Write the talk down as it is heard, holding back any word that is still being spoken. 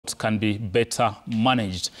can be better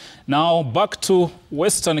managed. Now back to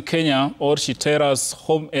Western Kenya, or Shitera's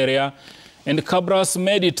home area, and Kabras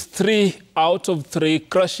made it 3 out of 3,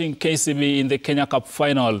 crushing KCB in the Kenya Cup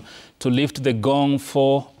final to lift the gong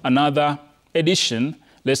for another edition.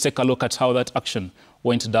 Let's take a look at how that action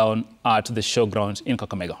went down at the showground in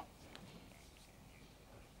Kakamega.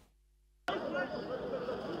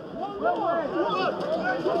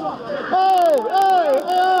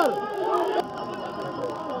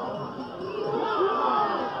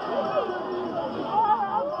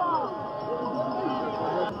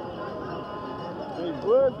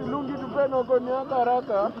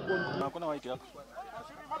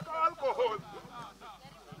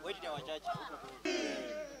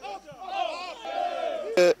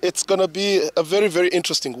 It's going to be a very, very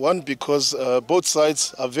interesting one because both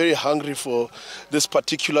sides are very hungry for this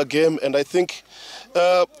particular game. And I think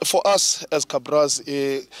for us as Kabras,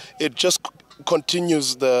 it just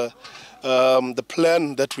continues the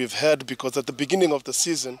plan that we've had, because at the beginning of the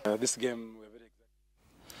season, this game...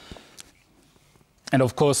 And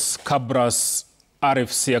of course, Kabras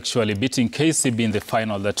RFC actually beating KCB in the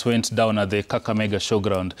final that went down at the Kakamega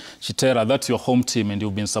showground. Shitera, that's your home team and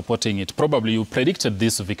you've been supporting it. Probably you predicted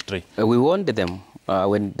this victory. We warned them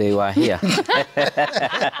when they were here.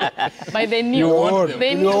 By the new warned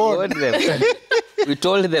them. We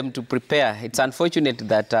told them to prepare. It's unfortunate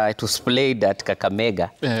that it was played at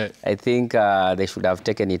Kakamega. I think they should have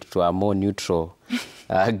taken it to a more neutral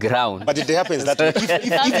ground. But it happens that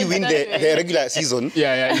if you win the regular season,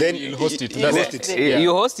 then you'll host it.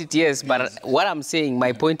 You host it, yes. But what I'm saying,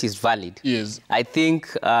 my point is valid. Yes. I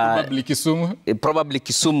think probably Kisumu. Probably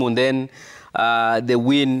Kisumu. And then the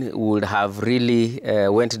win would have really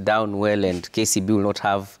went down well, and KCB will not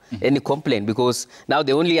have any complaint, because now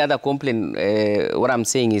the only other complaint, what I'm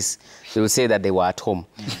saying is, they will say that they were at home.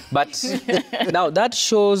 But now that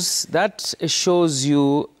shows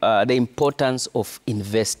you the importance of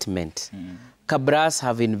investment. Kabras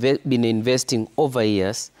have been investing over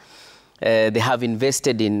years. They have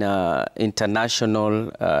invested in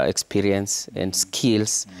international experience and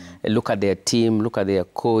skills. Look at their team, look at their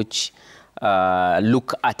coach,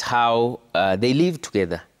 look at how they live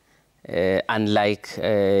together. Unlike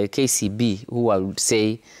KCB, who I would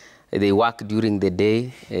say they work during the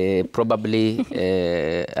day, probably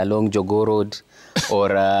along Jogo Road or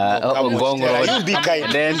Ngong Road. You'll be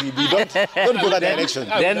kind. Don't go that direction.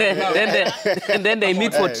 Then they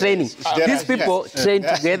meet for training. These people train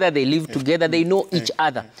together, they live together, they know each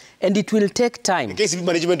other. And it will take time. The KCB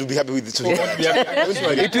management will be happy with this.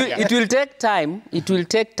 It will take time. It will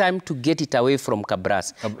take time to get it away from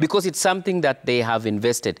Kabras, because it's something that they have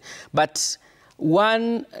invested. But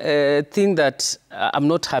one thing that I'm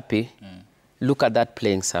not happy, look at that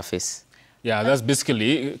playing surface. Yeah, that's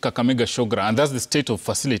basically Kakamega Showground, and that's the state of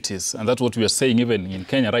facilities. And that's what we are saying even in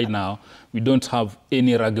Kenya right now. We don't have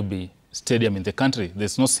any rugby stadium in the country.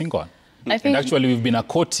 There's no single one. And actually, we've been a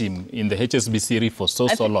core team in the HSBC for so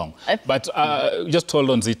long. But just hold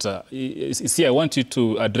on, Zita. See, I want you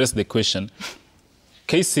to address the question.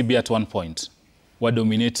 KCB at one point were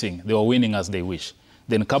dominating. They were winning as they wish.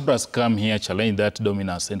 Then Kabras come here, challenge that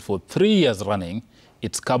dominance. And for 3 years running,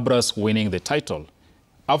 it's Kabras winning the title.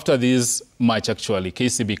 After this match, actually,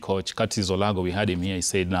 KCB coach, Curtis Olago, we had him here, he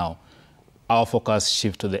said, now, our focus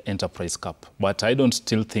shift to the Enterprise Cup. But I don't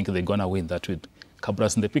still think they're going to win that with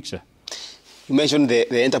Kabras in the picture. You mentioned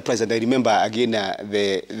the Enterprise, and I remember, again,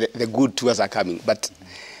 the good tours are coming. But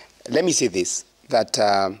let me say this, that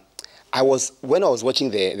when I was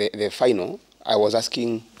watching the final, I was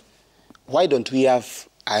asking, why don't we have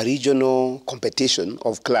a regional competition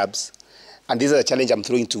of clubs? And this is a challenge I'm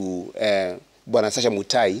throwing to Bwana Sasha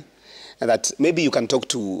Mutai, and that maybe you can talk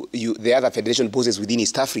to the other federation bosses within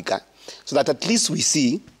East Africa, so that at least we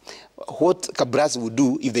see what Kabras would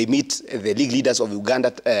do if they meet the league leaders of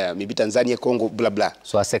Uganda, maybe Tanzania, Congo, blah, blah.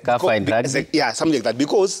 So a Sekafa in rugby? Yeah, something like that.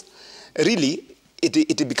 Because really,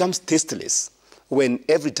 it becomes tasteless when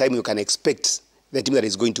every time you can expect the team that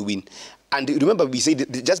is going to win. And remember, we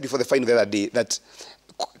said just before the final the other day that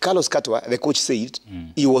Carlos Katwa, the coach, said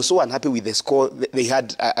he was so unhappy with the score they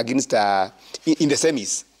had against in the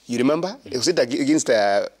semis. You remember? It was against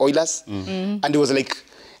Oilers. And it was like,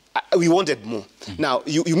 we wanted more. Now,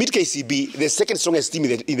 you meet KCB, the second strongest team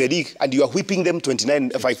in the league, and you are whipping them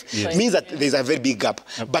 29-5. Means that there's a very big gap.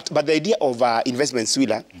 But the idea of investment,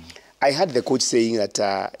 Swila, I heard the coach saying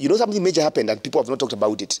that, you know, something major happened and people have not talked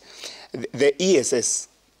about it. The ESS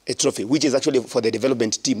trophy, which is actually for the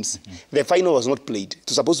development teams, the final was not played. It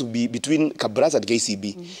was supposed to be between Kabras and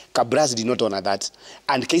KCB. Kabras did not honor that,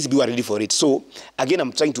 and KCB were ready for it. So, again,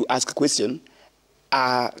 I'm trying to ask a question.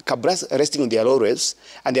 Kabras resting on their laurels,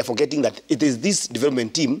 and they're forgetting that it is this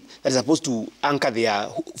development team that is supposed to anchor their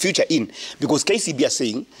future in. Because KCB are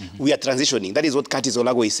saying, we are transitioning. That is what Curtis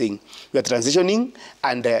Olago is saying. We are transitioning,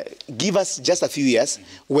 and give us just a few years.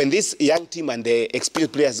 When this young team and the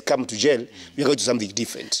experienced players come to jail, we are going to do something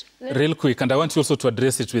different. Real quick, and I want you also to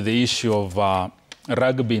address it with the issue of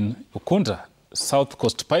rugby in Ukunda. South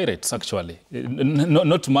Coast Pirates, actually.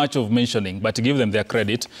 Not much of mentioning, but to give them their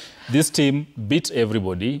credit, this team beat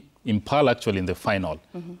everybody, Impala actually in the final.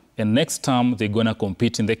 And next term, they're going to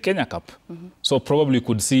compete in the Kenya Cup. So probably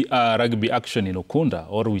could see rugby action in Ukunda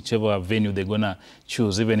or whichever venue they're going to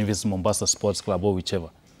choose, even if it's Mombasa Sports Club or whichever.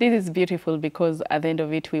 This is beautiful because at the end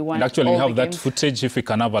of it, we want. And actually, all we have that games. footage if we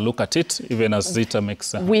can have a look at it, even as Zita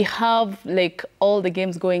makes. We have like all the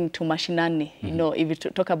games going to Mashinani. You know, if you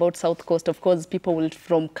talk about South Coast, of course, people will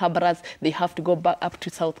from Kabras, they have to go back up to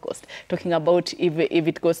South Coast. Talking about if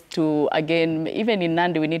it goes to, again, even in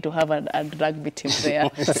Nandi, we need to have a rugby team there.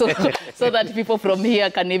 so that people from here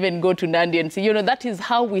can even go to Nandi and see. You know, that is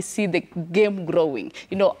how we see the game growing.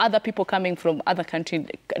 You know, other people coming from other counties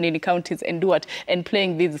and do it and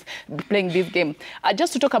playing this game.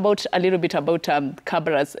 Just to talk about a little bit about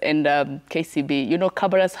Kabras and KCB. You know,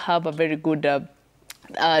 Kabras have a very good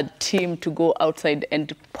team to go outside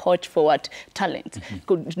and poach for what talent,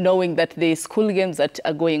 knowing that the school games that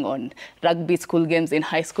are going on, rugby school games in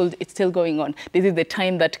high school, it's still going on. This is the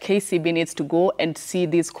time that KCB needs to go and see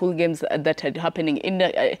these school games that are happening in.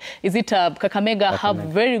 Kakamega have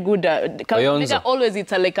very good. Kakamega always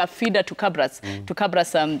it's like a feeder to Kabras, to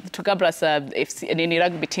Kabras FC and any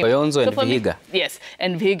rugby team. Oyonzo and Vihiga. Yes,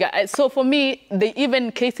 and Vihiga. So for me,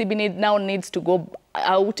 even KCB now needs to go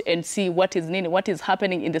out and see what is needed, what is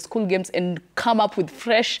happening in the school games, and come up with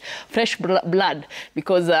fresh blood.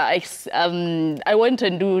 Because I went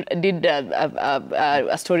and did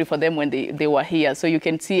a story for them when they were here, so you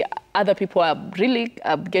can see other people are really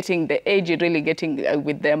getting the age, really getting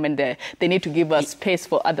with them, and they need to give us space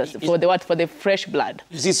for others, for the fresh blood.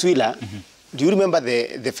 You see, Swila, do you remember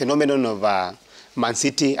the phenomenon of Man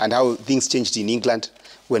City and how things changed in England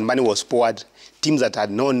when money was poured? Teams that had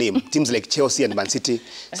no name, teams like Chelsea and Man City,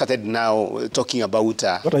 started now talking about...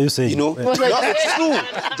 what are you saying? You know, no, it's true.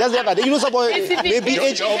 Just the other day, you know, maybe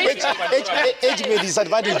age may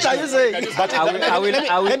disadvantage. What are you saying? But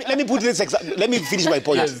let me put this, let me finish my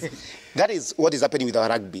point. Yes. That is what is happening with our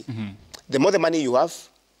rugby. The more the money you have,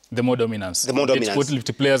 the more dominance. The more dominance. It's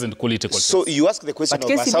quality players and quality coaches. So you ask the question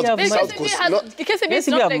but of South Coast. KCB is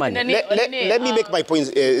not like let me make my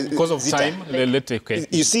point. Because of time, okay.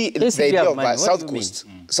 You see, the idea of South Coast.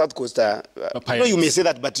 South Coast, you may say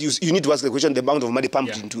that, but you need to ask the question, the amount of money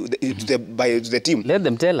pumped into the team. Let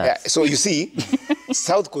them tell us. Yeah, so you see,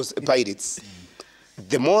 South Coast Pirates,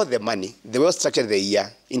 the more the money, the well structured the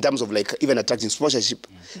year, in terms of like even attracting sponsorship,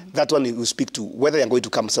 that one will speak to whether they're going to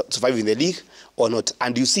come survive in the league or not.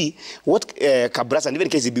 And you see, what Kabras and even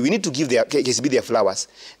KCB, we need to give KCB their flowers.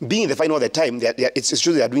 Being in the final all the time, it's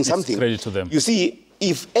true they are doing something. Credit to them. You see,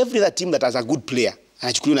 if every other team that has a good player,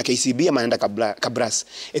 anachukuliwa na KCB ama anaenda Kabras,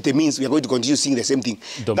 it means we are going to continue seeing the same thing.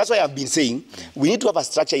 That's why I've been saying we need to have a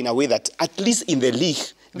structure in a way that at least in the league,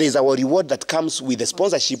 there is our reward that comes with the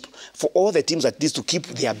sponsorship for all the teams that needs to keep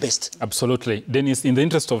their best. Absolutely. Dennis, in the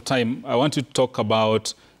interest of time, I want to talk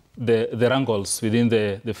about the wrangles within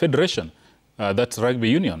the federation, that rugby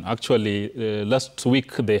union. Actually, last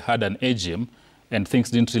week they had an AGM and things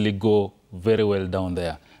didn't really go very well down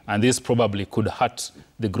there. And this probably could hurt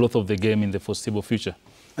the growth of the game in the foreseeable future.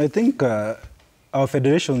 I think our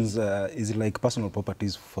federations is like personal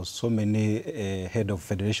properties for so many head of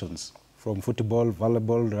federations. From football,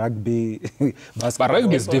 volleyball, rugby, basketball. But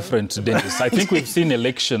rugby is different, Dennis. I think we've seen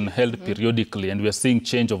election held periodically, and we're seeing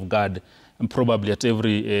change of guard, and probably at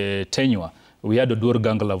every tenure. We had Odur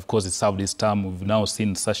Gangala, of course, he served his term. We've now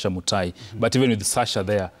seen Sasha Mutai. But even with Sasha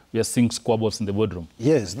there, we are seeing squabbles in the boardroom.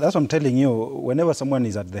 Yes, that's what I'm telling you. Whenever someone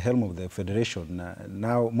is at the helm of the federation,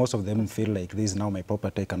 now most of them feel like this is now my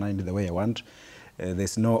property, I can handle it the way I want.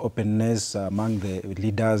 There's no openness among the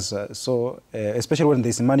leaders. Especially when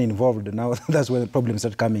there's money involved, now that's where the problems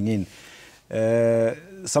start coming in.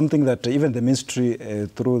 Something that even the ministry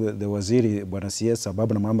through the Waziri, Bwana CS,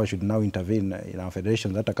 Babu na Mamba should now intervene in our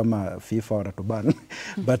federation, that kama FIFA or Atuban.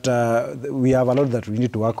 But we have a lot that we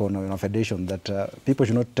need to work on in our federation, that people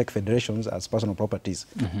should not take federations as personal properties.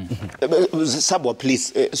 Sabwa,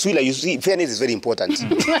 please. Swila, you see, fairness is very important.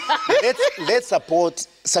 Let's support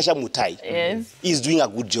Sasha Mutai. Yes. He's doing a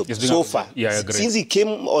good job so far. Yeah, I agree. Since he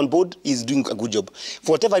came on board, he's doing a good job.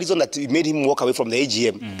 For whatever reason that made him walk away from the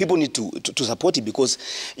AGM, people need to support him, because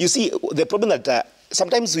you see, the problem that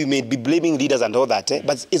sometimes we may be blaming leaders and all that,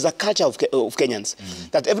 but it's a culture of Kenyans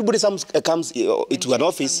that everybody comes to an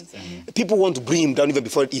office, people want to bring him down even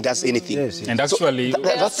before he does anything. Yes. And actually,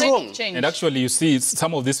 that's wrong. And actually, you see,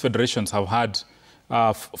 some of these federations have had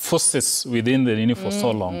forces within the Nini for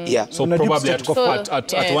so long. Yeah. So probably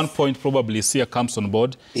at one point, probably Sia comes on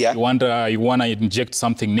board. Yeah. You want to inject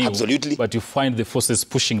something new. Absolutely. But you find the forces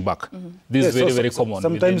pushing back. This is very, very common.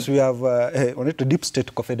 Sometimes we have on it a deep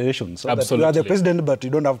state confederation. So that you are the president, but you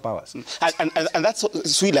don't have powers. And that's,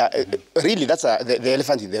 Swila, really, that's the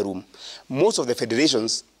elephant in the room. Most of the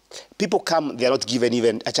federations, people come, they are not given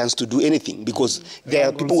even a chance to do anything because there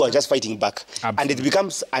are people who are just fighting back. Absolutely. And it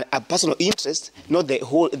becomes a personal interest, not the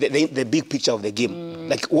whole, the big picture of the game.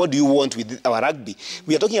 Like, what do you want with our rugby?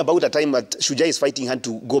 We are talking about a time that Shujaa is fighting hard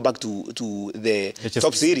to go back to the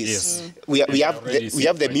top series. Yes. We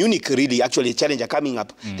have the Munich, really, actually, challenger coming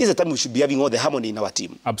up. This is a time we should be having all the harmony in our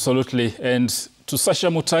team. Absolutely. And to Sasha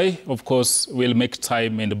Mutai, of course, we'll make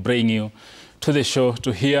time and bring you to the show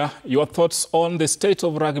to hear your thoughts on the state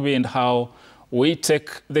of rugby and how we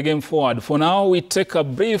take the game forward. For now, we take a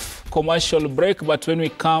brief commercial break, but when we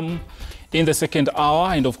come in the second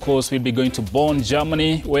hour, and of course, we'll be going to Bonn,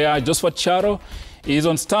 Germany, where Joshua Charo is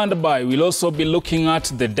on standby. We'll also be looking at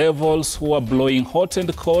the Devils who are blowing hot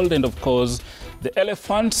and cold, and of course, the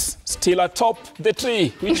elephants still atop the tree.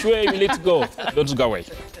 Which way will it go? Don't go away.